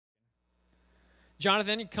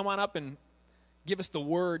Jonathan, you come on up and give us the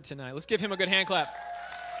word tonight. Let's give him a good hand clap.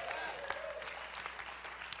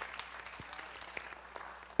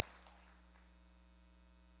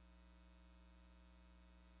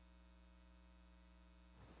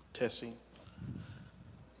 Testing.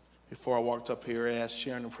 Before I walked up here, I asked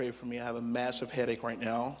Sharon to pray for me. I have a massive headache right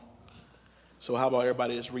now. So how about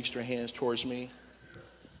everybody just reach their hands towards me?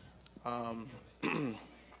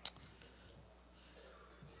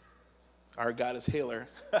 Our God is healer.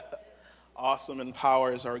 Awesome in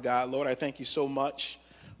power is our God. Lord, I thank you so much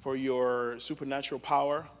for your supernatural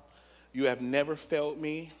power. You have never failed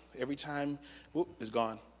me. Every time, whoop, it's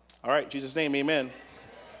gone. All right, in Jesus' name, amen.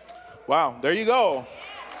 Wow, there you go.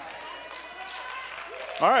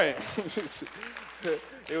 All right.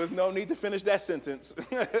 There was no need to finish that sentence.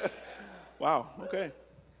 Wow, okay.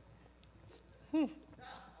 And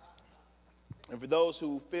for those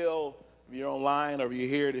who feel, if you're online or if you're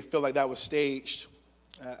here, they feel like that was staged,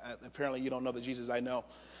 apparently you don't know the Jesus I know.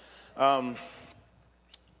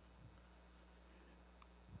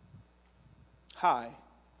 Hi.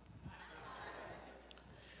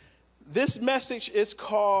 This message is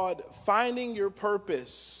called Finding Your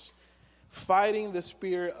Purpose. Fighting the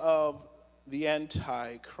spirit of the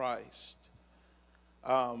Antichrist.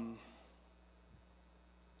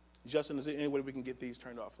 Justin, is there any way we can get these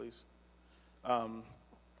turned off, please?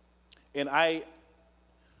 And I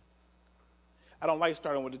don't like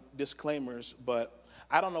starting with disclaimers, but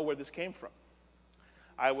I don't know where this came from.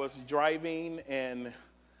 I was driving, and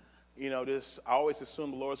I always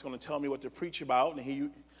assume the Lord's going to tell me what to preach about, and He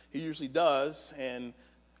usually does. And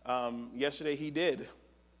yesterday He did.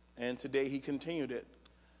 And today He continued it.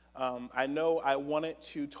 I know I wanted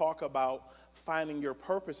to talk about finding your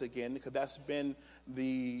purpose again, because that's been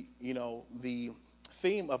the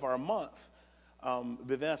theme of our month.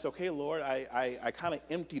 But then I said, okay, Lord, I kind of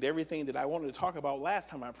emptied everything that I wanted to talk about last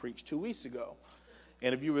time I preached 2 weeks ago.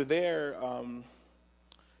 And if you were there,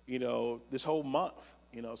 this whole month,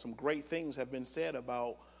 some great things have been said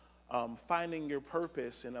about finding your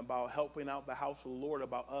purpose and about helping out the house of the Lord,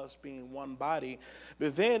 about us being one body.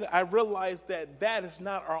 But then I realized that is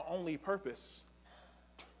not our only purpose.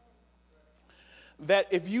 That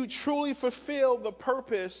if you truly fulfill the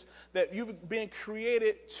purpose that you've been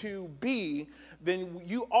created to be, then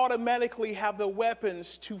you automatically have the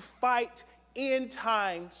weapons to fight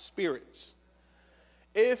end-time spirits.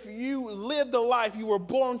 If you live the life you were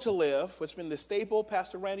born to live, what's been the staple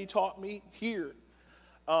Pastor Randy taught me here,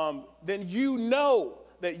 then you know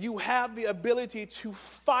that you have the ability to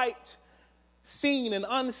fight seen and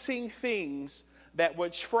unseen things that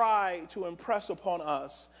would try to impress upon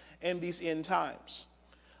us in these end times.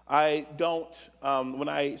 I don't, when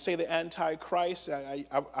I say the Antichrist,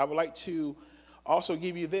 I would like to also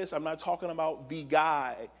give you this. I'm not talking about the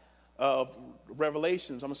guy of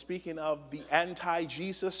Revelations. I'm speaking of the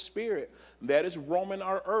anti-Jesus spirit that is roaming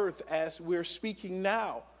our earth as we're speaking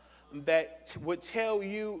now, that would tell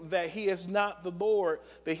you that He is not the Lord,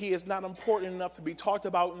 that He is not important enough to be talked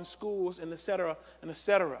about in schools, and et cetera, and et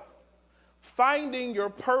cetera. Finding your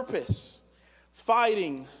purpose,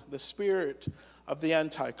 fighting the spirit of the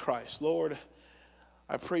Antichrist. Lord,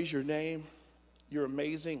 I praise your name. You're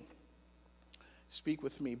amazing. Speak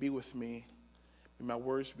with me, be with me. May my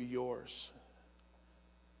words be yours.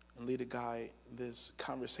 And lead a guide this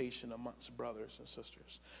conversation amongst brothers and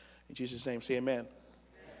sisters. In Jesus' name, say amen.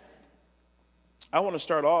 I want to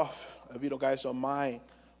start off, if you guys don't mind,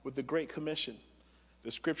 with the Great Commission,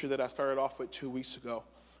 the scripture that I started off with 2 weeks ago.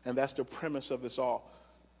 And that's the premise of this all.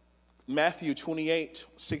 Matthew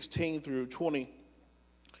 28:16 through 20.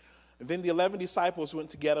 And then the 11 disciples went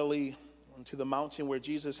to Galilee, to the mountain where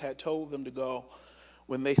Jesus had told them to go.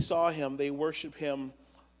 When they saw Him, they worshiped Him,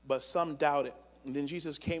 but some doubted. And then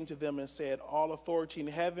Jesus came to them and said, all authority in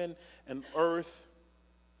heaven and earth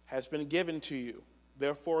has been given to you.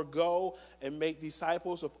 Therefore, go and make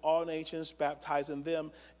disciples of all nations, baptizing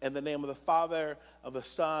them in the name of the Father, of the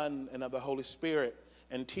Son, and of the Holy Spirit,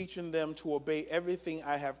 and teaching them to obey everything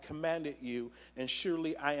I have commanded you. And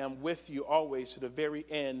surely I am with you always to the very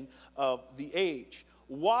end of the age.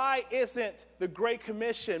 Why isn't the Great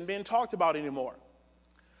Commission being talked about anymore?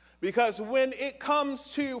 Because when it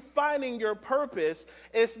comes to finding your purpose,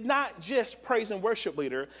 it's not just praise and worship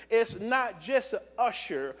leader. It's not just an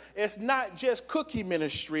usher. It's not just cookie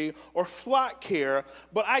ministry or flock care.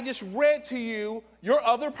 But I just read to you your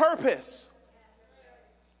other purpose.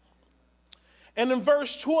 And in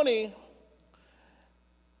verse 20,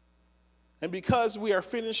 and because we are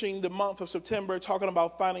finishing the month of September talking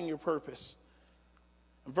about finding your purpose,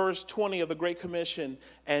 verse 20 of the Great Commission,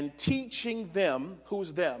 and teaching them,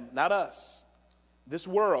 who's them? Not us, this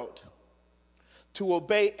world. to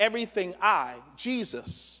obey everything I,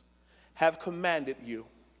 Jesus, have commanded you.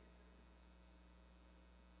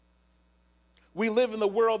 We live in the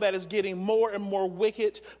world that is getting more and more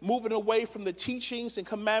wicked, moving away from the teachings and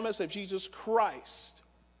commandments of Jesus Christ.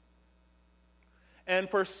 And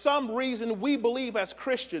for some reason, we believe as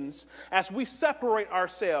Christians, as we separate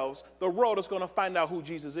ourselves, the world is going to find out who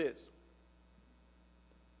Jesus is.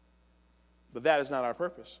 But that is not our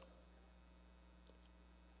purpose.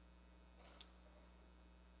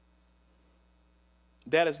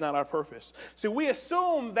 That is not our purpose. See, we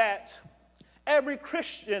assume that every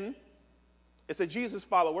Christian is a Jesus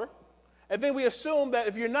follower, and then we assume that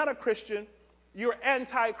if you're not a Christian, you're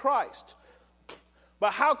anti-Christ.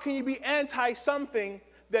 But how can you be anti something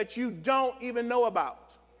that you don't even know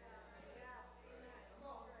about?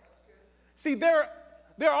 See, there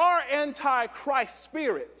are anti-Christ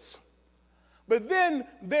spirits, but then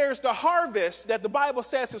there's the harvest that the Bible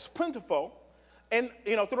says is plentiful, and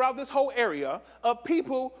throughout this whole area of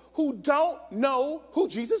people who don't know who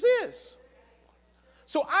Jesus is.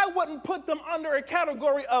 So I wouldn't put them under a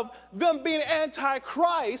category of them being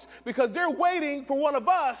anti-Christ because they're waiting for one of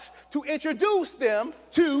us to introduce them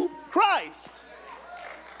to Christ.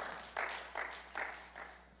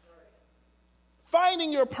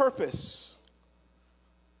 Finding your purpose.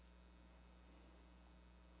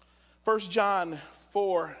 1 John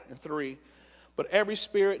 4:3. But every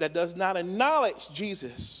spirit that does not acknowledge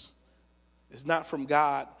Jesus is not from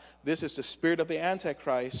God. This is the spirit of the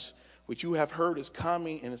Antichrist, which you have heard is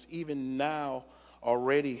coming and is even now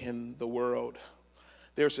already in the world.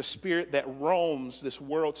 There's a spirit that roams this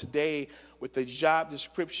world today with the job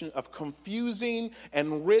description of confusing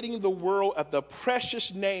and ridding the world of the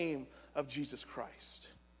precious name of Jesus Christ.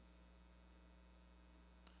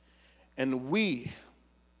 And we,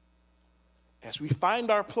 as we find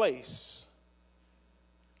our place,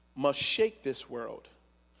 must shake this world.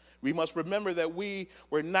 We must remember that we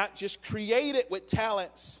were not just created with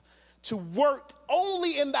talents to work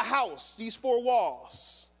only in the house, these four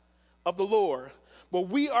walls of the Lord, but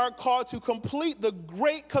we are called to complete the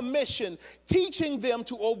Great Commission, teaching them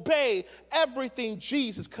to obey everything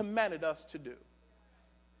Jesus commanded us to do.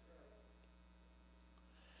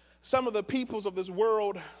 Some of the peoples of this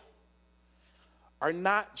world are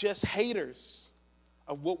not just haters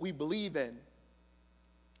of what we believe in.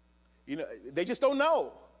 They just don't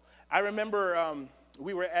know. I remember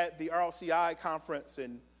we were at the RLCI conference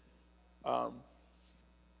in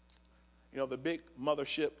the big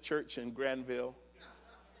mothership church in Granville.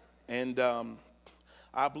 And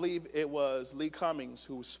I believe it was Lee Cummings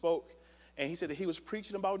who spoke, and he said that he was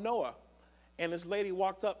preaching about Noah. And this lady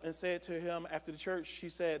walked up and said to him after the church, she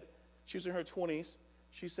said, she was in her 20s,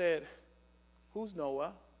 she said, "Who's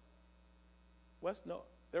Noah? What's Noah?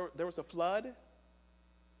 There was a flood?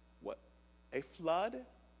 What? A flood?"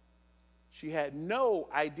 She had no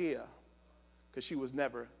idea because she was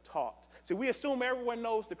never taught. See, we assume everyone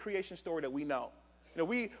knows the creation story that we know.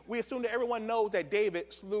 We assume that everyone knows that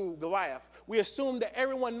David slew Goliath. We assume that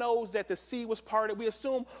everyone knows that the sea was parted. We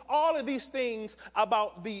assume all of these things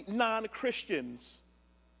about the non-Christians.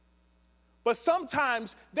 But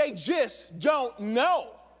sometimes they just don't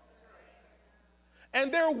know.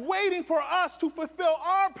 And they're waiting for us to fulfill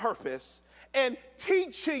our purpose and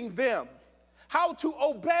teaching them how to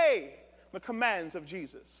obey the commands of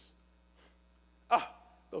Jesus.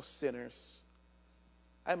 Those sinners.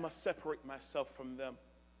 I must separate myself from them.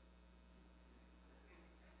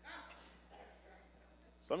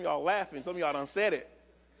 Some of y'all laughing. Some of y'all done said it.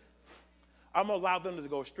 I'm going to allow them to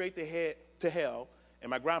go straight to hell. And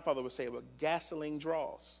my grandfather would say, well, gasoline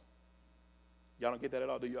draws. Y'all don't get that at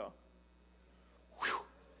all, do y'all? Whew.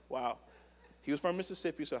 Wow. He was from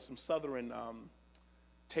Mississippi, so that's some southern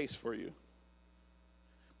taste for you.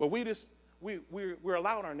 But we're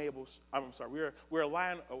allowing our neighbors, we're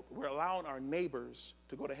allowing our neighbors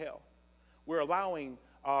to go to hell. We're allowing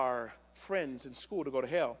our friends in school to go to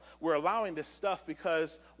hell. We're allowing this stuff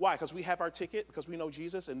because, why? Because we have our ticket, because we know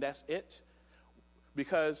Jesus and that's it.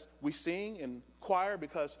 Because we sing and choir,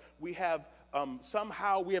 because we have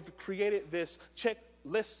somehow we have created this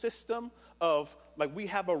checklist system of like we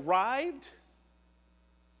have arrived.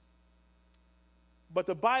 But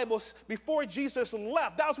the Bible, before Jesus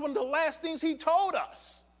left, that was one of the last things he told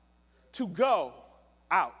us, to go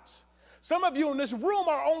out. Some of you in this room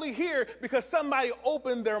are only here because somebody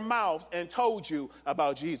opened their mouths and told you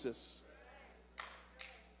about Jesus.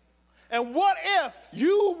 And what if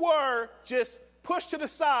you were just pushed to the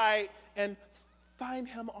side and find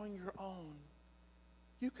him on your own?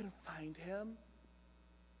 You can find him.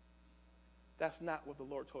 That's not what the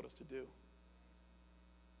Lord told us to do.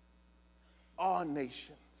 All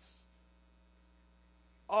nations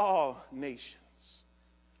all nations.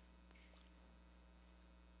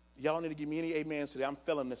 Y'all don't need to give me any amens today. I'm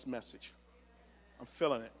feeling this message. I'm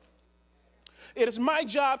feeling it. It is my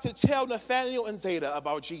job to tell Nathaniel and Zeta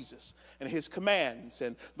about Jesus and his commands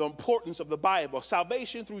and the importance of the Bible,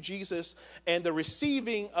 salvation through Jesus, and the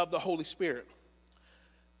receiving of the Holy Spirit.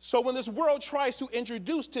 So when this world tries to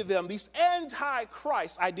introduce to them these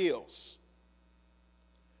anti-Christ ideals,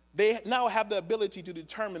 they now have the ability to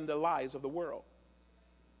determine the lies of the world.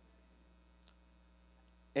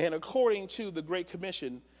 And according to the Great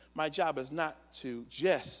Commission, my job is not to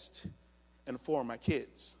just inform my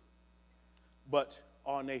kids, but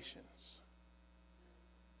all nations.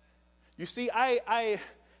 You see, I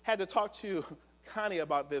had to talk to Connie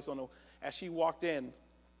about this as she walked in,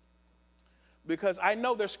 because I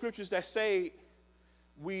know there's scriptures that say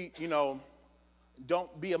we,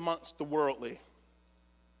 don't be amongst the worldly.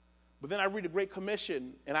 But then I read the Great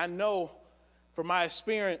Commission, and I know from my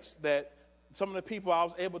experience that some of the people I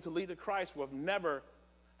was able to lead to Christ will never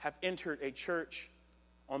have entered a church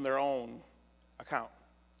on their own account.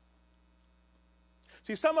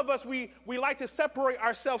 See, some of us, we like to separate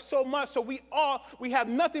ourselves so much, so we have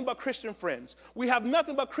nothing but Christian friends. We have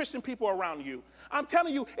nothing but Christian people around you. I'm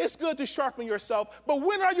telling you, it's good to sharpen yourself, but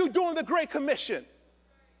when are you doing the Great Commission?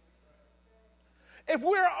 If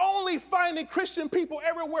we're only finding Christian people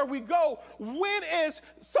everywhere we go, when is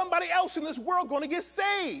somebody else in this world going to get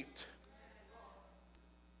saved?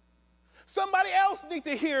 Somebody else needs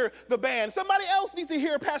to hear the band. Somebody else needs to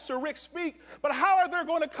hear Pastor Rick speak. But how are they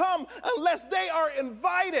going to come unless they are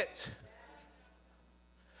invited?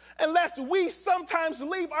 Unless we sometimes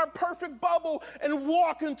leave our perfect bubble and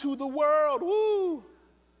walk into the world. Woo!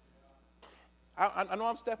 I know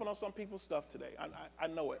I'm stepping on some people's stuff today. I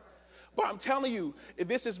know it. But I'm telling you,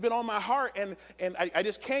 this has been on my heart, and I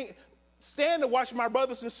just can't stand to watch my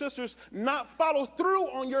brothers and sisters not follow through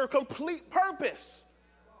on your complete purpose.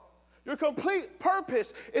 Your complete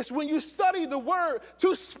purpose is when you study the word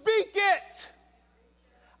to speak it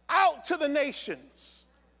out to the nations,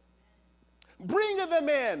 bringing them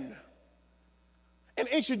in and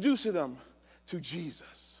introducing them to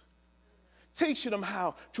Jesus, teaching them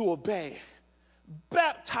how to obey,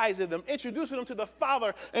 baptizing them, introducing them to the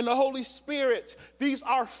Father and the Holy Spirit. These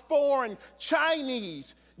are foreign,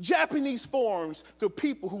 Chinese, Japanese forms to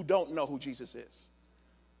people who don't know who Jesus is.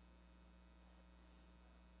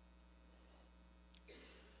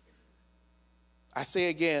 I say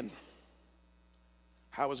again,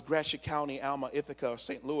 how is Gratiot County, Alma, Ithaca, or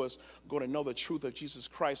St. Louis going to know the truth of Jesus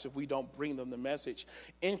Christ if we don't bring them the message?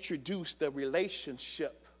 Introduce the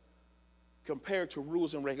relationship compared to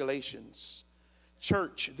rules and regulations.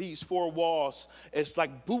 Church, these four walls, it's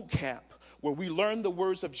like boot camp where we learn the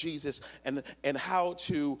words of Jesus and how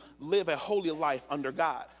to live a holy life under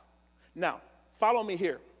God. Now, follow me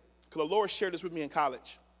here, because the Lord shared this with me in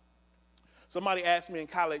college. Somebody asked me in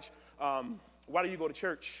college, why do you go to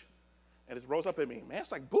church? And it rose up at me, man,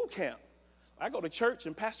 it's like boot camp. I go to church,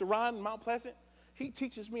 and Pastor Ron in Mount Pleasant, he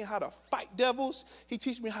teaches me how to fight devils. He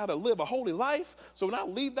teaches me how to live a holy life. So when I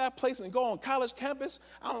leave that place and go on college campus,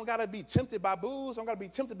 I don't got to be tempted by booze. I don't got to be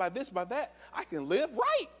tempted by this, by that. I can live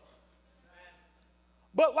right.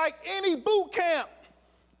 But like any boot camp,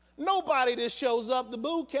 nobody that shows up to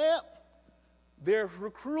boot camp, they're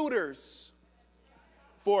recruiters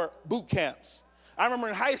for boot camps. I remember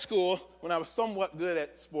in high school, when I was somewhat good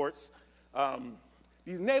at sports,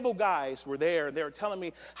 these naval guys were there, and they were telling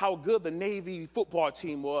me how good the Navy football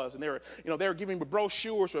team was, and they were giving me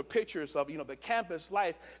brochures or pictures of, the campus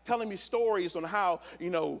life, telling me stories on how,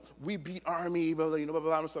 we beat Army, blah, blah, blah,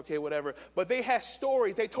 blah, okay, whatever. But they had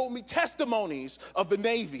stories. They told me testimonies of the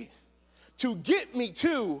Navy to get me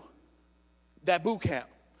to that boot camp.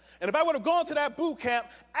 And if I would have gone to that boot camp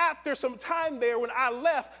after some time there, when I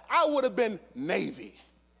left, I would have been Navy.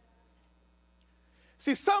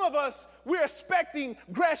 See, some of us, we're expecting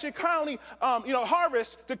Gratiot County,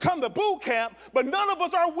 Harvest to come to boot camp, but none of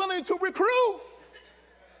us are willing to recruit.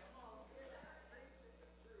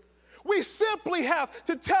 We simply have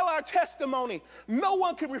to tell our testimony. No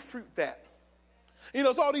one can refute that.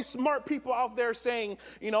 There's all these smart people out there saying,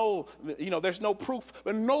 there's no proof,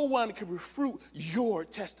 but no one can refute your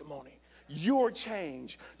testimony, your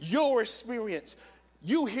change, your experience,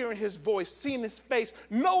 you hearing his voice, seeing his face.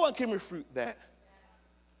 No one can refute that.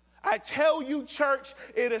 I tell you, church,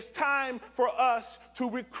 it is time for us to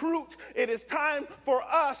recruit. It is time for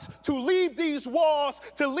us to leave these walls,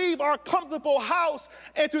 to leave our comfortable house,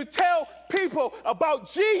 and to tell people about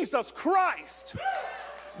Jesus Christ.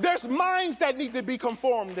 There's minds that need to be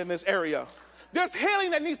conformed in this area. There's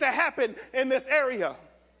healing that needs to happen in this area.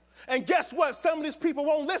 And guess what? Some of these people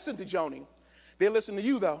won't listen to Joni. They listen to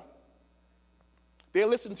you, though. They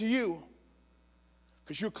listen to you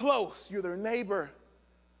because you're close. You're their neighbor.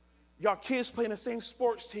 Y'all kids play in the same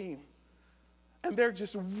sports team. And they're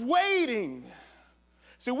just waiting.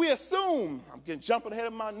 See, we assume, I'm getting jumping ahead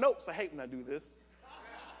of my notes. I hate when I do this.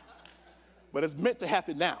 But it's meant to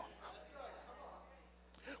happen now.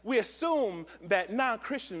 We assume that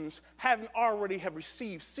non-Christians haven't already have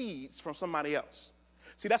received seeds from somebody else.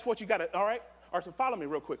 See, that's what you got to, all right? All right, so follow me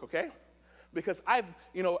real quick, okay? Because I've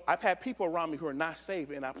had people around me who are not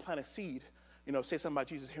saved, and I plant a seed, say something about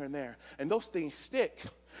Jesus here and there. And those things stick.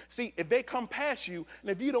 See, if they come past you, and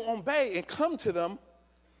if you don't obey and come to them,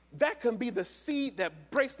 that can be the seed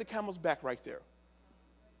that breaks the camel's back right there.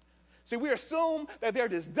 See, we assume that they're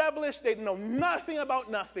just devilish, they know nothing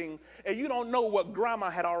about nothing, and you don't know what grandma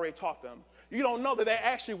had already taught them. You don't know that they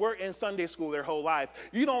actually were in Sunday school their whole life.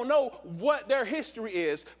 You don't know what their history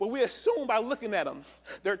is, but we assume by looking at them,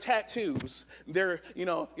 their tattoos, their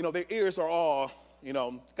ears are all,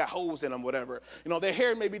 got holes in them, whatever. Their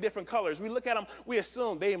hair may be different colors. We look at them, we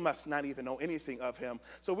assume they must not even know anything of him.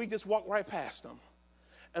 So we just walk right past them.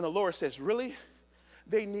 And the Lord says, really?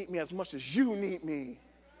 They need me as much as you need me.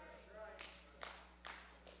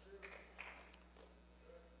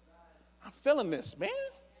 I'm feeling this, man.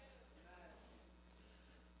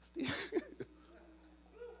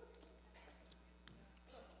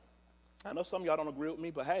 I know some of y'all don't agree with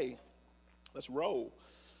me, but hey, let's roll.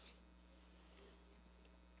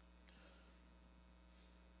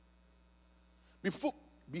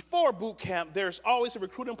 Before boot camp, there's always a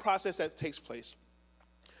recruiting process that takes place.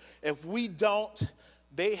 If we don't,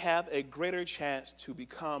 they have a greater chance to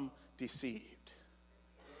become deceived.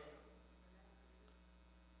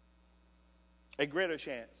 A greater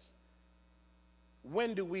chance.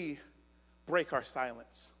 When do we break our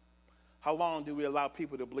silence? How long do we allow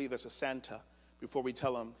people to believe there's a Santa before we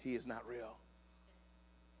tell them he is not real?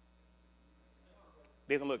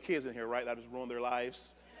 There's some little kids in here, right? That just ruined their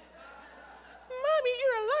lives. Mommy,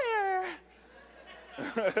 you're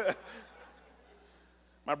a liar.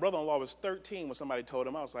 My brother-in-law was 13 when somebody told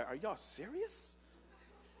him. I was like, are y'all serious?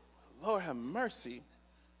 Lord have mercy.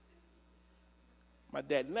 My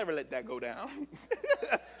dad never let that go down.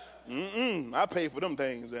 I pay for them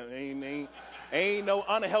things. Ain't no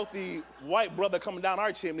unhealthy white brother coming down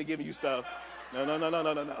our chimney giving you stuff.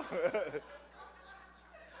 No.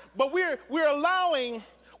 But we're allowing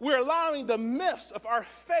the myths of our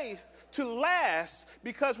faith to last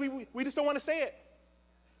because we just don't want to say it.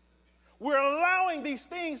 We're allowing these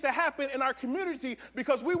things to happen in our community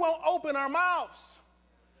because we won't open our mouths.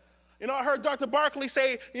 I heard Dr. Barkley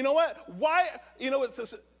say, you know what? Why,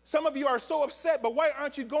 some of you are so upset, but why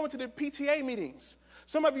aren't you going to the PTA meetings?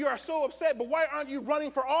 Some of you are so upset, but why aren't you running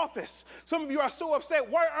for office? Some of you are so upset,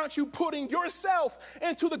 why aren't you putting yourself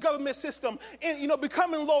into the government system and,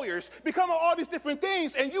 becoming lawyers, becoming all these different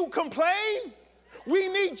things, and you complain? We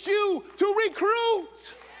need you to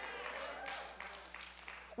recruit.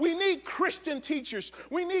 We need Christian teachers.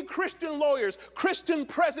 We need Christian lawyers, Christian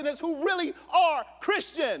presidents who really are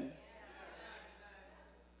Christian.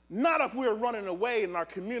 Not if we're running away in our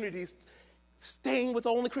communities, staying with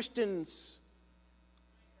only Christians.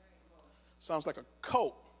 Sounds like a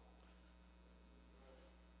cult.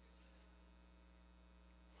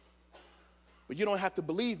 But you don't have to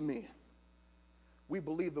believe me. We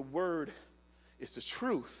believe the word is the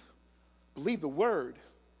truth. Believe the word.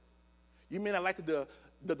 You may not like the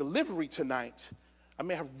delivery tonight. I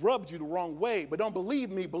may have rubbed you the wrong way, but don't believe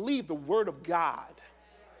me. Believe the word of God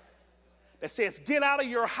that says, get out of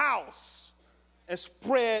your house and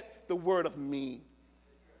spread the word of me.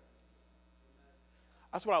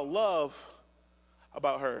 That's what I love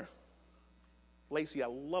about her. Lacey, I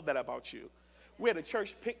love that about you. We had a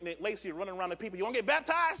church picnic. Lacey running around the people. You want to get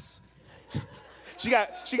baptized? She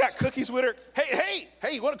got cookies with her. Hey,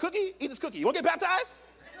 you want a cookie? Eat this cookie. You want to get baptized?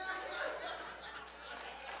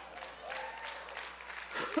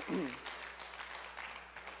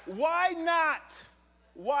 Why not?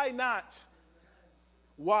 Why not?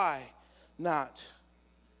 Why not?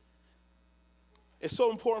 It's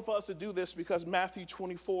so important for us to do this because Matthew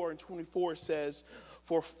 24:24 says,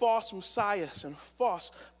 for false messiahs and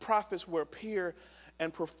false prophets will appear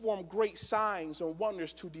and perform great signs and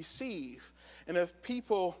wonders to deceive. And if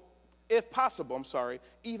possible,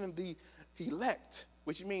 even the elect,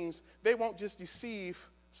 which means they won't just deceive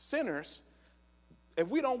sinners. If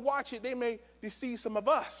we don't watch it, they may deceive some of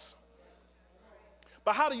us.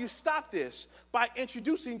 But how do you stop this? By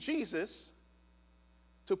introducing Jesus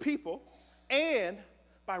to people and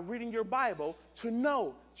by reading your Bible to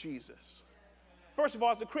know Jesus. First of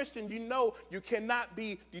all, as a Christian, you know you cannot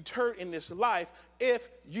be deterred in this life if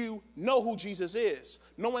you know who Jesus is.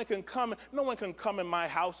 No one can come in my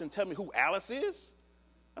house and tell me who Alice is.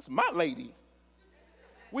 That's my lady.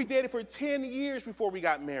 We dated for 10 years before we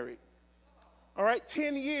got married. All right,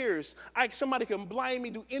 10 years. Somebody can blind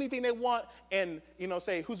me, do anything they want, and,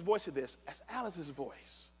 say, whose voice is this? That's Alice's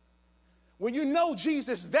voice. When you know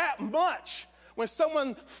Jesus that much, when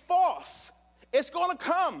someone false, it's going to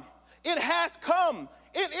come. It has come.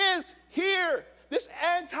 It is here. This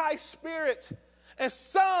anti-spirit. And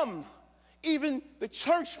some, even the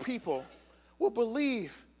church people, will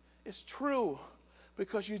believe it's true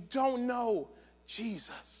because you don't know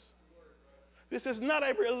Jesus. This is not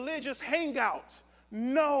a religious hangout.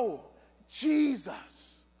 No,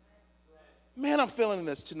 Jesus. Man, I'm feeling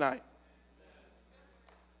this tonight.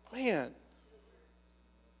 Man.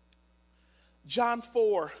 John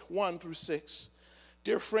 4, 1 through 6.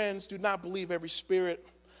 Dear friends, do not believe every spirit,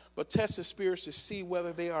 but test the spirits to see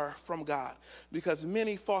whether they are from God, because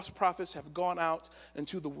many false prophets have gone out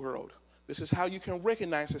into the world. This is how you can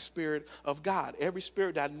recognize the Spirit of God. Every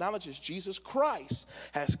spirit that acknowledges Jesus Christ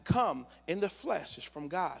has come in the flesh is from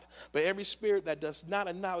God. But every spirit that does not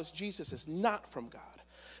acknowledge Jesus is not from God.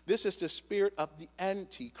 This is the spirit of the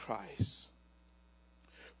Antichrist,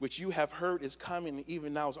 which you have heard is coming and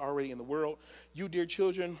even now is already in the world. You, dear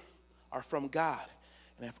children, are from God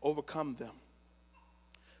and have overcome them.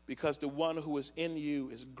 Because the one who is in you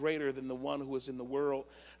is greater than the one who is in the world.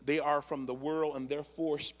 They are from the world and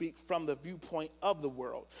therefore speak from the viewpoint of the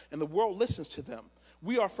world. And the world listens to them.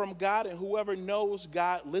 We are from God, and whoever knows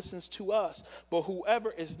God listens to us. But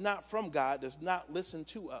whoever is not from God does not listen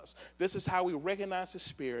to us. This is how we recognize the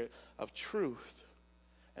spirit of truth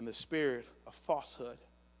and the spirit of falsehood.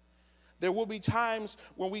 There will be times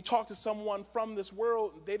when we talk to someone from this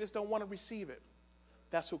world, they just don't want to receive it.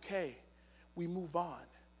 That's okay. We move on.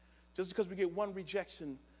 Just because we get one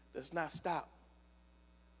rejection does not stop.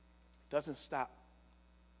 Doesn't stop.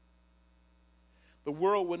 The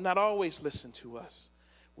world would not always listen to us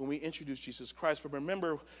when we introduce Jesus Christ. But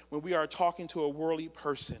remember, when we are talking to a worldly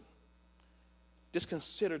person, just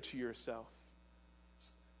consider to yourself,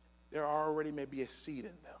 there already may be a seed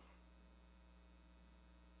in them.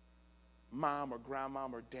 Mom or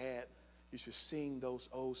grandmom or dad used to sing those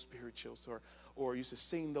old spirituals, or used to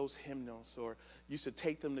sing those hymnals, or used to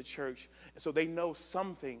take them to church. And so they know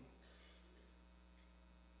something.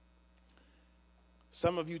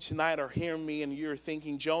 Some of you tonight are hearing me and you're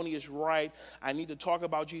thinking, Joni is right. I need to talk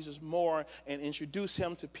about Jesus more and introduce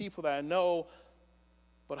him to people that I know.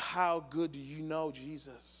 But how good do you know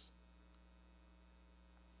Jesus?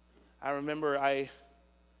 I remember I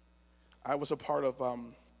was a part of,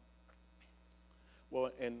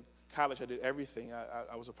 in college I did everything.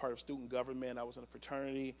 I was a part of student government. I was in a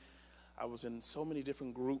fraternity. I was in so many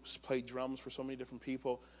different groups, played drums for so many different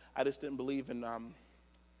people. I just didn't believe in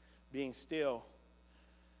being still.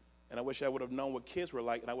 And I wish I would have known what kids were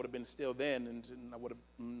like, and I would have been still then, and I would have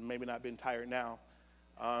maybe not been tired now.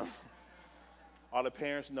 All the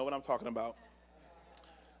parents know what I'm talking about.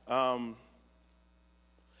 But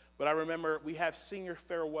I remember we have senior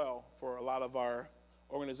farewell for a lot of our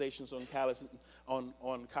organizations on college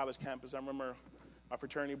campus. I remember my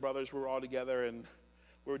fraternity brothers, we were all together, and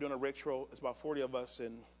we were doing a ritual. It's about 40 of us,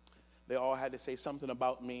 and they all had to say something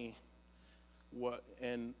about me.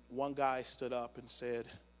 And one guy stood up and said,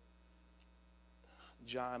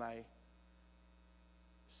 John, I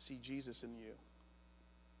see Jesus in you.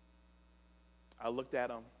 I looked at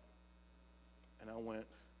him, and I went,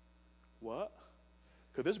 what?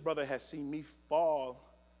 Because this brother has seen me fall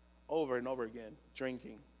over and over again,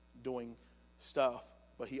 drinking, doing stuff,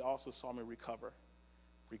 but he also saw me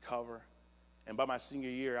recover. And by my senior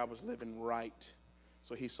year, I was living right.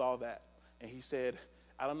 So he saw that, and he said,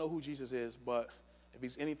 I don't know who Jesus is, but if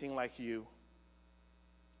he's anything like you.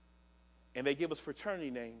 And they give us fraternity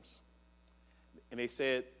names. And they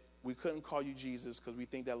said, we couldn't call you Jesus because we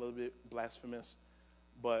think that a little bit blasphemous,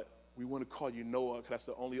 but we want to call you Noah because that's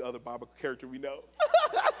the only other Bible character we know.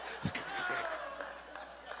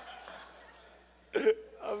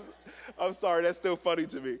 I'm sorry, that's still funny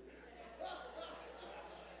to me.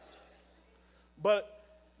 But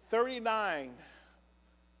 39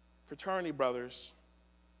 fraternity brothers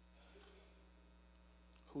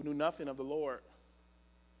who knew nothing of the Lord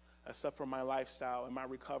except for my lifestyle and my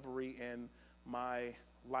recovery and my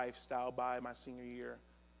lifestyle by my senior year.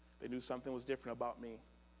 They knew something was different about me.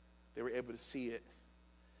 They were able to see it.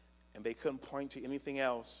 And they couldn't point to anything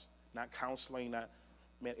else, not counseling,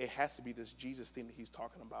 man, it has to be this Jesus thing that he's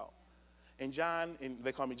talking about. And John, and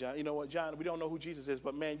they call me John, you know what, John, we don't know who Jesus is,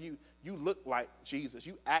 but man, you look like Jesus.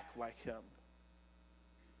 You act like him.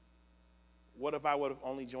 What if I would have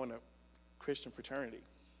only joined a Christian fraternity?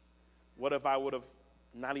 What if I would have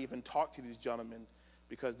not even talked to these gentlemen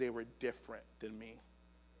because they were different than me?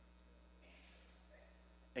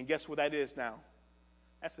 And guess what that is now?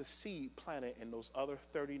 That's a seed planted in those other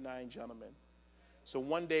 39 gentlemen. So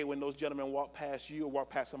one day when those gentlemen walk past you or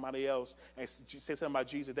walk past somebody else and say something about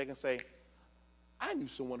Jesus, they can say, I knew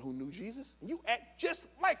someone who knew Jesus, and you act just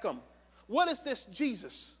like him. What is this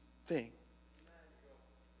Jesus thing?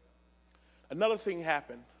 Another thing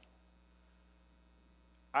happened.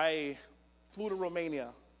 I flew to Romania,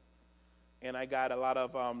 and I got a lot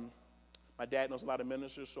of, my dad knows a lot of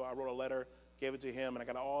ministers, so I wrote a letter, gave it to him, and I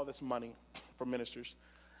got all this money from ministers.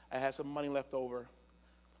 I had some money left over,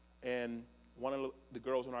 and one of the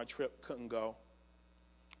girls on our trip couldn't go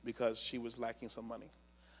because she was lacking some money.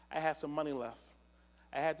 I had some money left.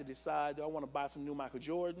 I had to decide, do I want to buy some new Michael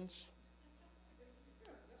Jordans?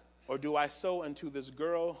 Or do I sow into this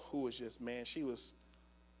girl who was just, man, she was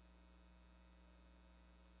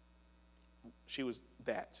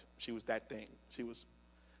that thing. She was,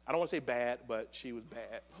 I don't want to say bad, but she was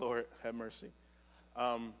bad. Lord have mercy.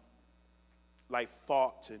 Like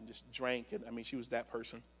fought and just drank, and I mean, she was that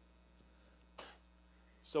person.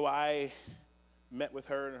 So I met with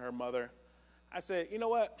her and her mother. I said, you know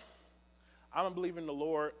what? I don't believe in the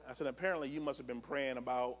Lord. I said, apparently you must have been praying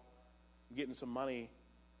about getting some money,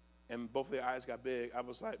 and both of their eyes got big. I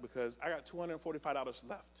was like, because I got $245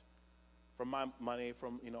 left from my money,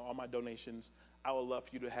 from all my donations. I would love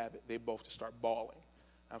for you to have it. They both just start bawling.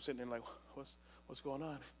 I'm sitting there like, what's going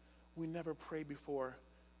on? We never pray before.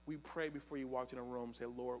 We pray before you walked in a room, say,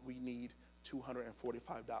 Lord, we need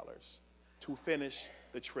 $245 to finish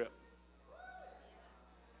the trip.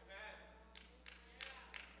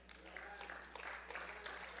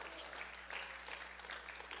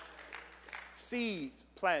 Seeds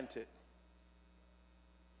planted.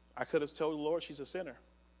 I could have told the Lord she's a sinner.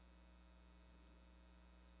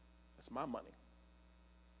 That's my money.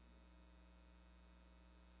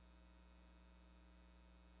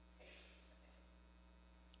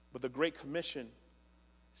 But the Great Commission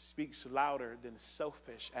speaks louder than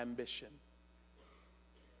selfish ambition.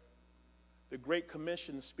 The Great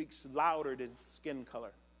Commission speaks louder than skin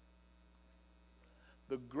color.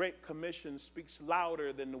 The Great Commission speaks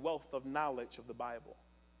louder than the wealth of knowledge of the Bible.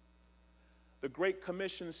 The Great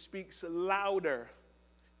Commission speaks louder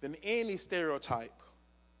than any stereotype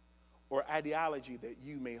or ideology that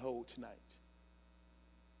you may hold tonight.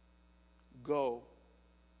 Go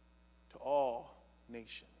to all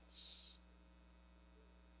nations.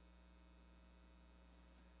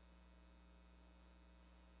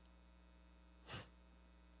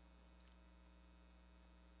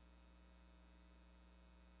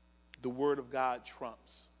 The Word of God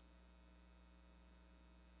trumps.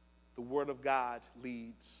 The Word of God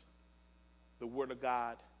leads. The Word of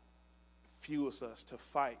God fuels us to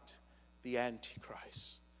fight the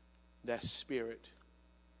Antichrist, that spirit.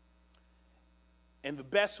 And the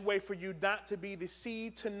best way for you not to be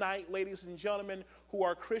deceived tonight, ladies and gentlemen, who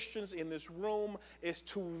are Christians in this room, is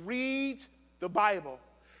to read the Bible.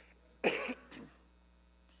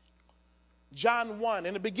 John 1,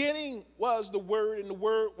 in the beginning was the Word, and the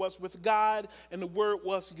Word was with God, and the Word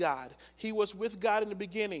was God. He was with God in the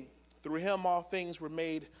beginning. Through him all things were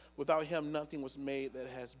made. Without him nothing was made that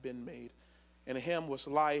has been made. In him was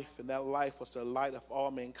life, and that life was the light of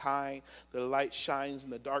all mankind. The light shines in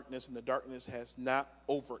the darkness, and the darkness has not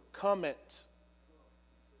overcome it.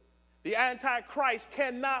 The Antichrist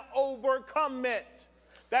cannot overcome it.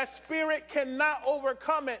 That spirit cannot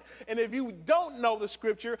overcome it. And if you don't know the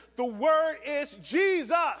scripture, the word is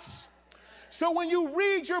Jesus. So when you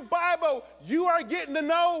read your Bible, you are getting to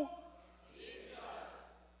know Jesus.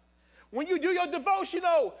 When you do your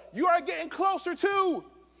devotional, you are getting closer to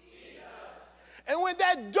Jesus. And when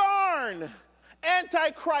that darn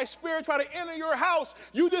Antichrist spirit try to enter your house,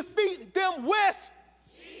 you defeat them with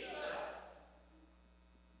Jesus.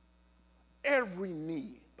 Every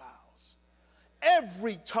knee.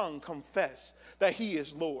 Every tongue confess that he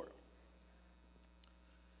is Lord.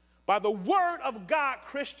 By the word of God,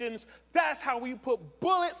 Christians, that's how we put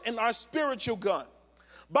bullets in our spiritual gun.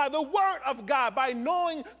 By the word of God, by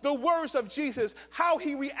knowing the words of Jesus, how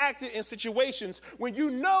he reacted in situations, when you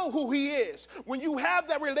know who he is, when you have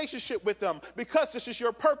that relationship with him, because this is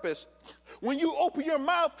your purpose, when you open your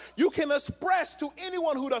mouth, you can express to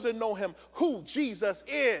anyone who doesn't know him who Jesus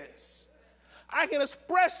is. I can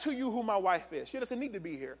express to you who my wife is. She doesn't need to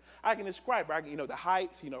be here. I can describe her. I can, the height,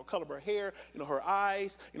 color of her hair, her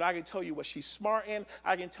eyes. I can tell you what she's smart in.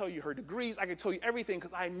 I can tell you her degrees. I can tell you everything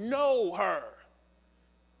because I know her.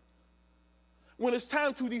 when it's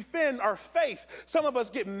time to defend our faith, some of us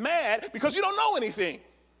get mad because you don't know anything.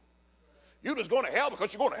 You're just going to hell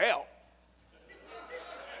because you're going to hell.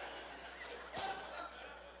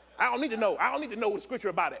 I don't need to know. I don't need to know the scripture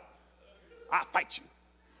about it. I'll fight you.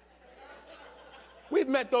 We've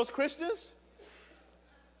met those Christians.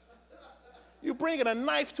 You're bringing a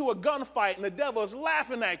knife to a gunfight and the devil is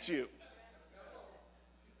laughing at you.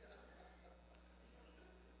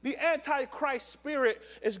 The Antichrist spirit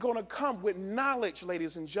is going to come with knowledge,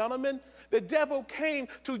 ladies and gentlemen. The devil came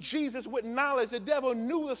to Jesus with knowledge. The devil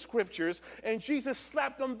knew the scriptures, and Jesus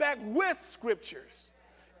slapped them back with scriptures.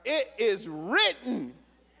 It is written.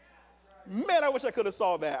 Man, I wish I could have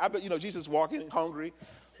saw that. I bet, Jesus walking hungry,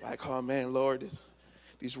 like, oh man, Lord,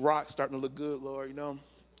 these rocks starting to look good, Lord,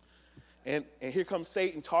 And here comes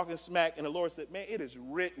Satan talking smack, and the Lord said, man, it is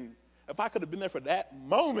written. If I could have been there for that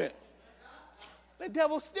moment, the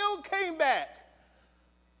devil still came back.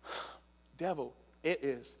 Devil, it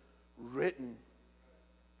is written.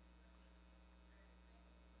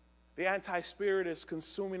 The anti-spirit is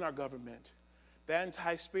consuming our government. The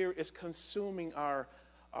anti-spirit is consuming our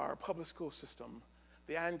public school system.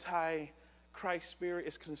 The anti-Christ spirit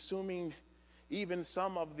is consuming even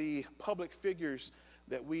some of the public figures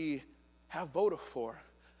that we have voted for.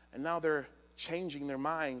 And now they're changing their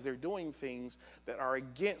minds. They're doing things that are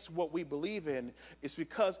against what we believe in. It's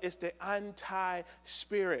because it's the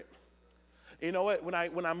anti-spirit. You know what? When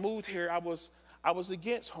I moved here, I was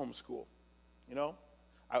against homeschool.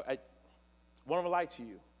 I want to lie to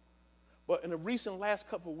you. But in the recent last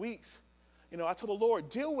couple of weeks, I told the Lord,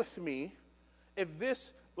 deal with me if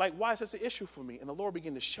this, why is this an issue for me? And the Lord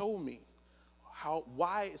began to show me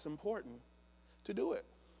why it's important to do it.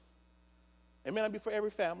 It may not be for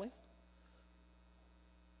every family,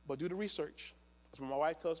 but do the research. That's what my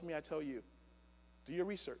wife tells me, I tell you. Do your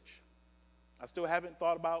research. I still haven't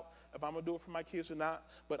thought about if I'm going to do it for my kids or not,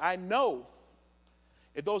 but I know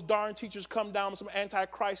if those darn teachers come down with some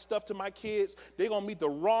anti-Christ stuff to my kids, they're going to meet the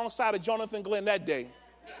wrong side of Jonathan Glenn that day.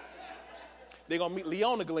 They're going to meet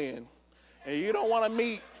Leona Glenn. And you don't want to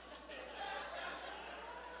meet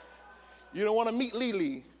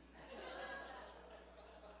Lily.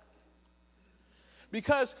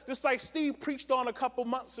 Because just like Steve preached on a couple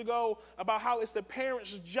months ago about how it's the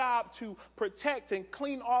parents' job to protect and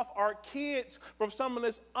clean off our kids from some of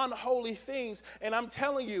this unholy things. And I'm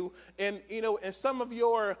telling you, in some of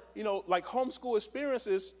your, homeschool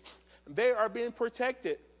experiences, they are being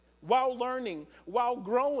protected while learning, while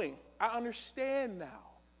growing. I understand now.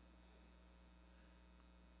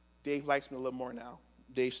 Dave likes me a little more now.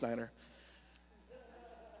 Dave Snyder.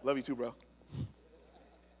 Love you too, bro.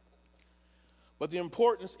 But the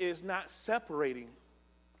importance is not separating.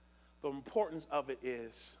 The importance of it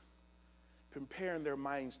is preparing their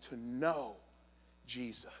minds to know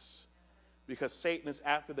Jesus. Because Satan is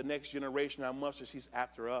after the next generation, how much as he's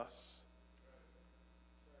after us.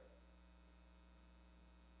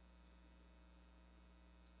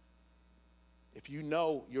 If you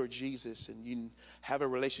know your Jesus and you have a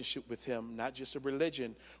relationship with him, not just a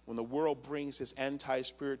religion, when the world brings this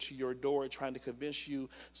anti-spirit to your door trying to convince you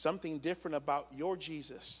something different about your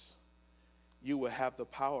Jesus, you will have the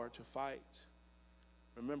power to fight.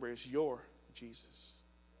 Remember, it's your Jesus.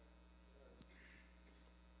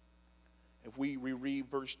 If we reread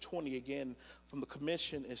verse 20 again from the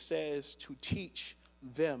commission, it says to teach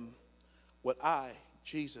them what I,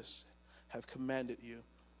 Jesus, have commanded you.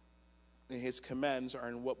 And his commands are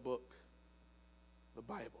in what book? The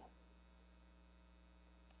Bible.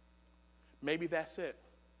 Maybe that's it.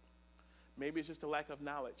 Maybe it's just a lack of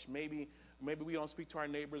knowledge. Maybe we don't speak to our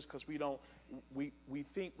neighbors because we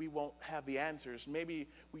think we won't have the answers. Maybe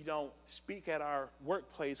we don't speak at our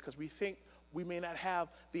workplace because we think we may not have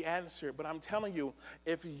the answer. But I'm telling you,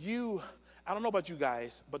 I don't know about you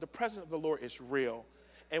guys, but the presence of the Lord is real.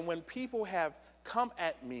 And when people have come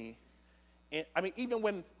at me, and even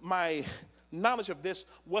when my knowledge of this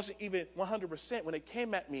wasn't even 100%, when it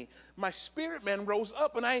came at me, my spirit man rose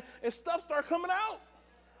up and stuff started coming out.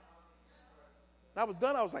 And I was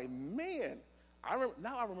done. I was like, man, I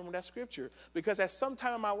remember that scripture. Because at some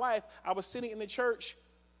time in my life, I was sitting in the church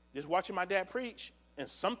just watching my dad preach, and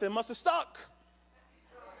something must have stuck.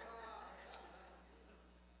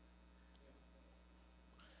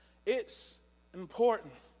 It's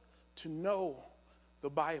important to know the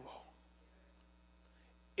Bible.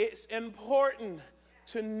 It's important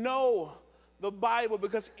to know the Bible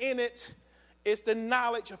because in it is the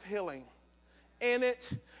knowledge of healing. In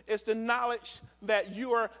it is the knowledge that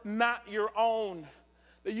you are not your own,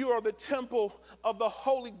 that you are the temple of the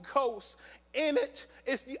Holy Ghost. In it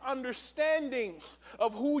is the understanding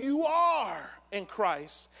of who you are in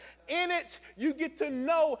Christ. In it, you get to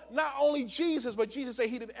know not only Jesus, but Jesus said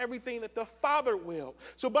he did everything that the Father will.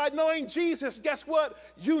 So by knowing Jesus, guess what?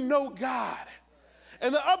 You know God.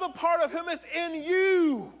 And the other part of him is in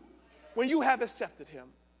you when you have accepted him.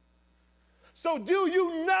 So do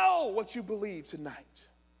you know what you believe tonight?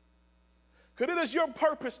 Because it is your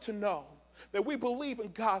purpose to know that we believe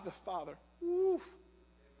in God the Father. Oof.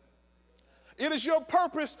 It is your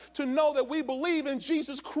purpose to know that we believe in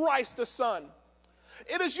Jesus Christ the Son.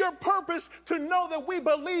 It is your purpose to know that we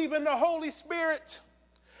believe in the Holy Spirit,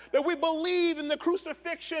 that we believe in the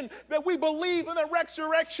crucifixion, that we believe in the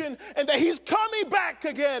resurrection, and that he's coming back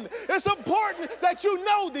again. It's important that you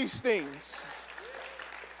know these things.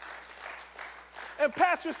 And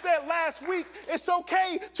Pastor said last week, it's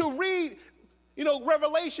okay to read,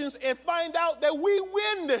 Revelations and find out that we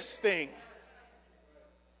win this thing.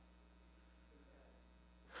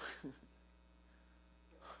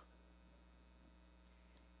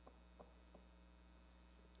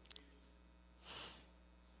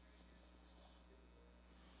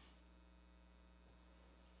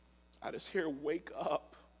 I just hear, wake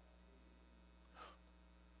up.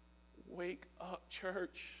 Wake up,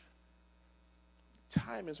 church.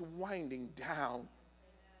 Time is winding down.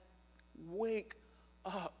 Wake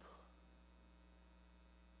up.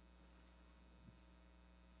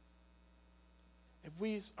 If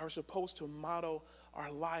we are supposed to model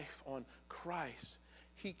our life on Christ,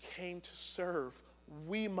 he came to serve.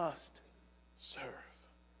 We must serve.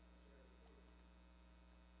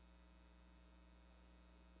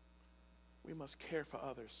 We must care for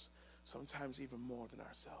others, sometimes even more than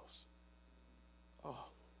ourselves. Oh,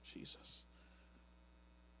 Jesus.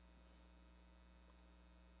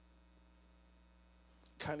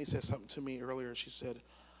 Connie said something to me earlier. She said,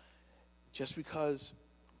 just because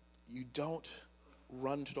you don't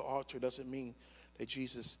run to the altar doesn't mean that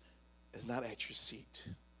Jesus is not at your seat.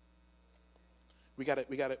 We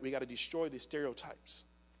gotta destroy these stereotypes.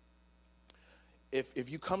 If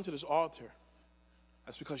you come to this altar,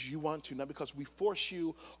 that's because you want to, not because we force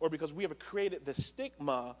you or because we have created the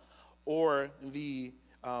stigma or the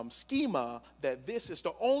schema that this is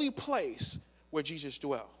the only place where Jesus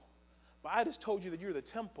dwells. But I just told you that you're the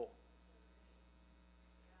temple.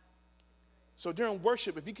 So during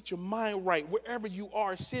worship, if you get your mind right, wherever you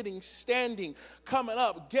are, sitting, standing, coming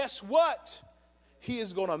up, guess what? He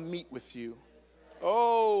is going to meet with you.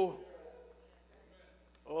 Oh,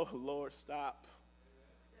 Lord, stop.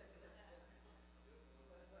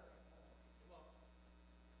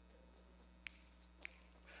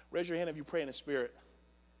 Raise your hand if you pray in the Spirit.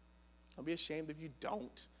 Don't be ashamed if you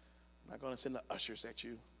don't. I'm not going to send the ushers at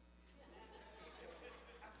you.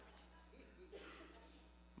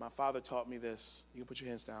 My father taught me this. You can put your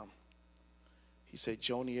hands down. He said,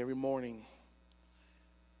 Joni, every morning,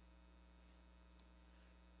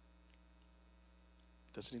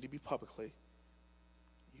 doesn't need to be publicly,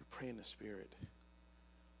 you pray in the Spirit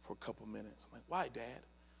for a couple minutes. I'm like, why, Dad?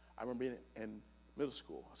 I remember being in middle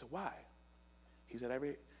school. I said, why? He said, have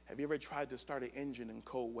you ever tried to start an engine in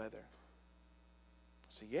cold weather? I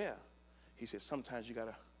said, yeah. He said, sometimes you got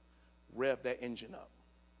to rev that engine up.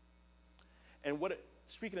 And what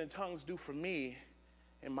speaking in tongues do for me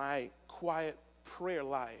in my quiet prayer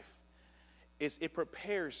life is it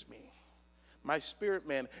prepares me. My spirit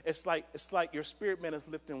man, it's like your spirit man is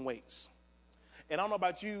lifting weights. And I don't know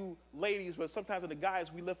about you ladies, but sometimes the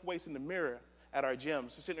guys, we lift weights in the mirror at our gyms. We're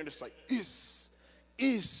sitting there just like,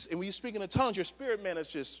 and when you speak in the tongues, your spirit man is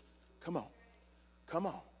just, come on.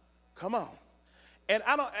 And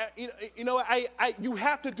I don't, you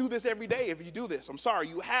have to do this every day if you do this. I'm sorry,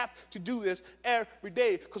 you have to do this every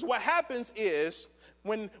day. Because what happens is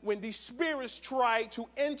when these spirits try to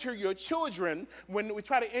enter your children, when we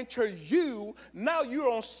try to enter you, now you're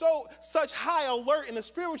on such high alert in the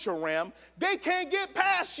spiritual realm, they can't get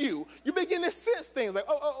past you. You begin to sense things like,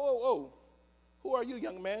 oh. Who are you,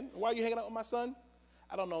 young man? Why are you hanging out with my son?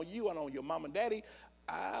 I don't know you. I don't know your mom and daddy.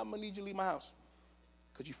 I'm going to need you to leave my house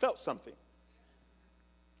because you felt something.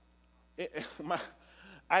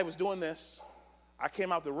 I was doing this. I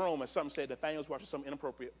came out the room and something said Nathaniel's watching something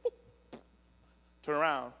inappropriate. Turn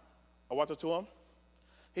around. I walked up to him.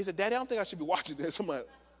 He said, Daddy, I don't think I should be watching this.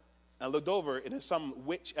 I looked over, and it's some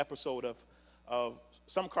witch episode of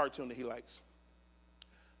some cartoon that he likes.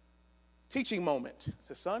 Teaching moment. I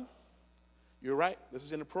said, son, you're right. This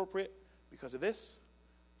is inappropriate because of this.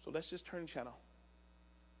 So let's just turn the channel.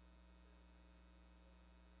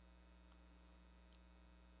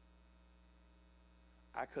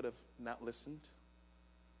 I could have not listened.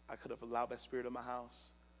 I could have allowed that spirit in my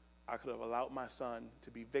house. I could have allowed my son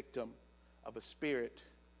to be victim of a spirit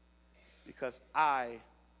because I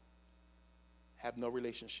have no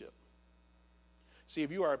relationship. See,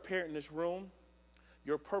 if you are a parent in this room,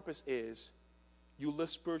 your purpose is you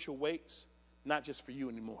lift spiritual weights, not just for you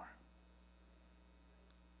anymore.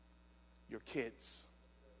 Your kids.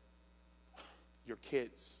 Your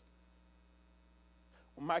kids.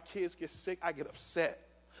 When my kids get sick, I get upset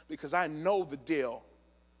because I know the deal.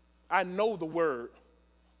 I know the word.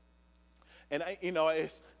 And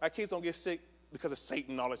my kids don't get sick because of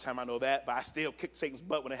Satan all the time. I know that, but I still kick Satan's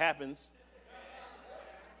butt when it happens.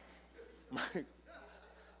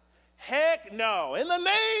 Heck no. In the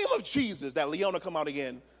name of Jesus, that Leona come out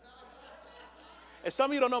again. And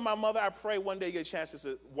some of you don't know my mother. I pray one day you get a chance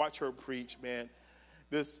to watch her preach, man.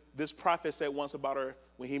 This prophet said once about her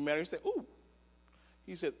when he met her, he said, ooh.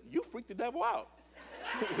 He said, you freaked the devil out.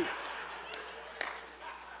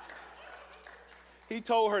 He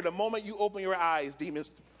told her the moment you open your eyes,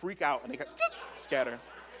 demons freak out and they scatter.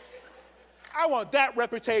 I want that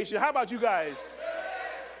reputation. How about you guys?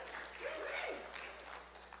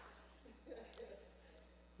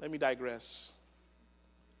 Let me digress.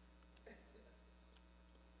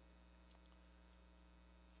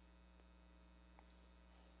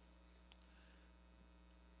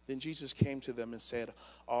 Then Jesus came to them and said,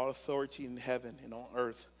 all authority in heaven and on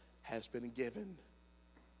earth has been given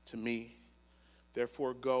to me.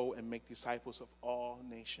 Therefore, go and make disciples of all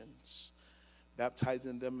nations,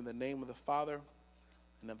 baptizing them in the name of the Father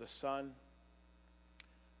and of the Son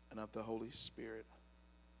and of the Holy Spirit,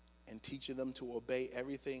 and teaching them to obey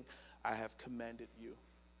everything I have commanded you.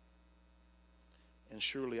 And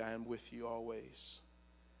surely I am with you always,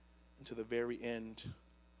 unto the very end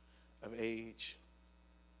of age.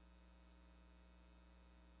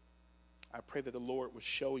 I pray that the Lord would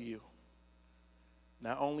show you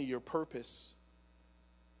not only your purpose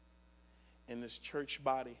in this church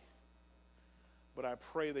body, but I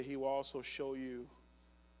pray that he will also show you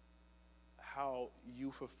how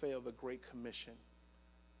you fulfill the Great Commission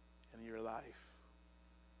in your life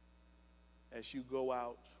as you go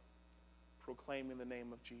out proclaiming the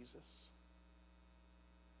name of Jesus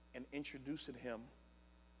and introducing him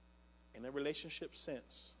in a relationship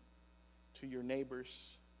sense to your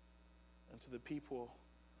neighbors and to the people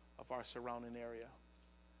of our surrounding area.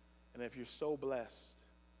 And if you're so blessed,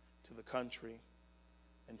 to the country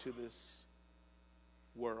and to this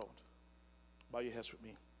world. Bow your heads with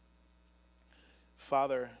me.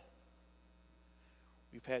 Father,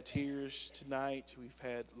 we've had tears tonight. We've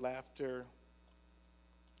had laughter,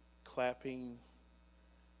 clapping.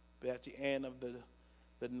 But at the end of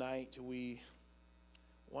the night, we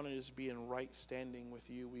want to just be in right standing with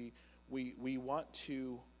you. We want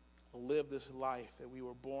to live this life that we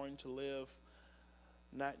were born to live,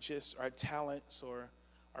 not just our talents or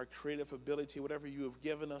our creative ability, whatever you have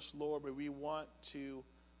given us, Lord, but we want to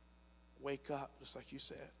wake up, just like you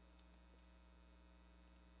said,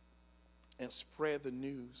 and spread the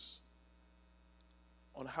news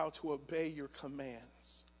on how to obey your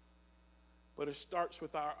commands. But it starts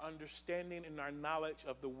with our understanding and our knowledge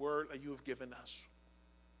of the word that you have given us.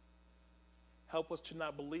 Help us to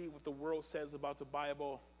not believe what the world says about the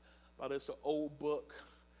Bible, about it's an old book,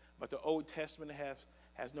 but the Old Testament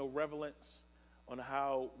has no relevance, on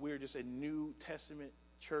how we're just a New Testament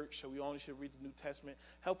church, so we only should read the New Testament.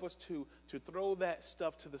 Help us to throw that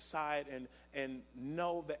stuff to the side and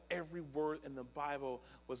know that every word in the Bible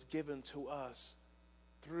was given to us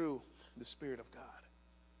through the Spirit of God.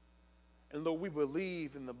 And Lord, we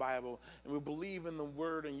believe in the Bible, and we believe in the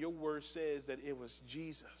word, and your word says that it was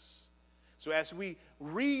Jesus. So as we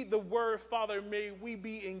read the word, Father, may we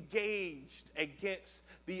be engaged against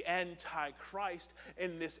the Antichrist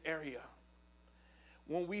in this area.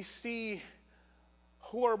 When we see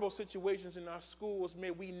horrible situations in our schools,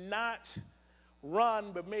 may we not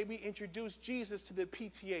run, but maybe introduce Jesus to the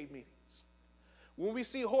PTA meetings. When we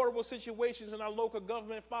see horrible situations in our local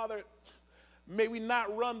government, Father, may we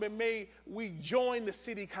not run, but may we join the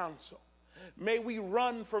city council. May we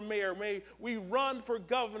run for mayor. May we run for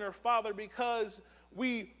governor, Father, because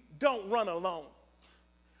we don't run alone.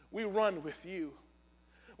 We run with you,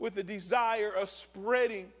 with the desire of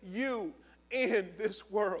spreading you in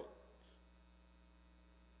this world.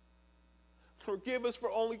 Forgive us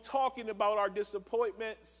for only talking about our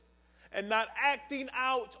disappointments and not acting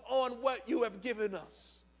out on what you have given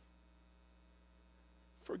us.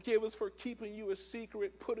 Forgive us for keeping you a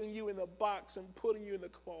secret, putting you in the box and putting you in the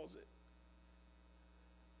closet.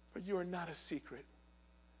 For you are not a secret.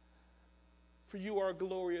 For you are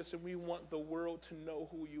glorious, and we want the world to know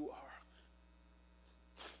who you are.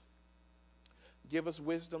 Give us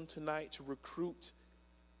wisdom tonight to recruit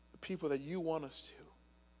the people that you want us to.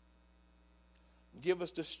 Give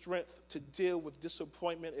us the strength to deal with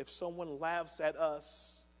disappointment if someone laughs at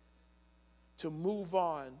us, to move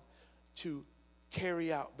on, to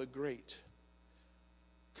carry out the Great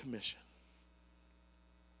Commission.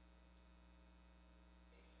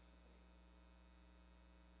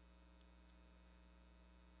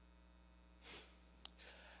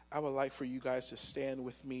 I would like for you guys to stand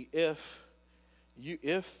with me if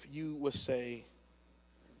you would say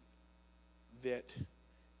that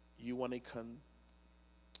you want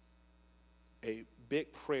a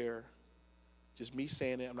big prayer, just me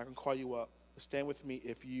saying it, I'm not going to call you up. Stand with me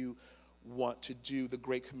if you want to do the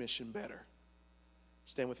Great Commission better.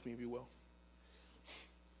 Stand with me if you will.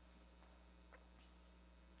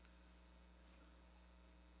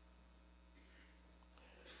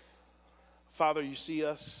 Father, you see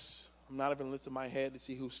us. I'm not even lifting my head to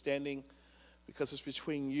see who's standing because it's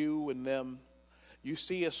between you and them. You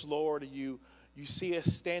see us, Lord. You see us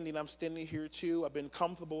standing. I'm standing here too. I've been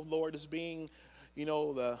comfortable, Lord, as being,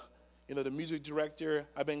 the music director.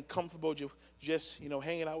 I've been comfortable just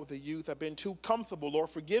hanging out with the youth. I've been too comfortable.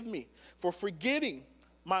 Lord, forgive me for forgetting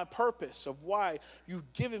my purpose of why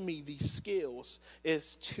you've given me these skills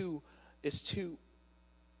is to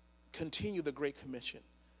continue the Great Commission.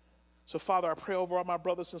 So, Father, I pray over all my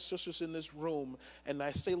brothers and sisters in this room, and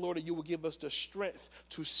I say, Lord, that you will give us the strength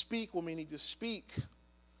to speak when we need to speak,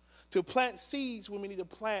 to plant seeds when we need to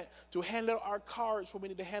plant, to handle our cards when we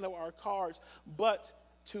need to handle our cards, but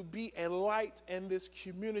to be a light in this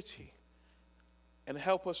community and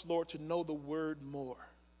help us, Lord, to know the word more.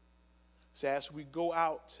 So as we go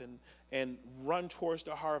out and run towards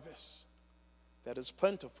the harvest that is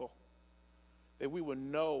plentiful, that we will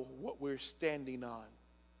know what we're standing on.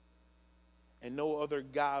 And no other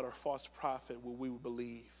God or false prophet will we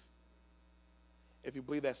believe. If you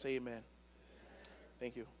believe that, say amen.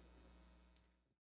 Thank you.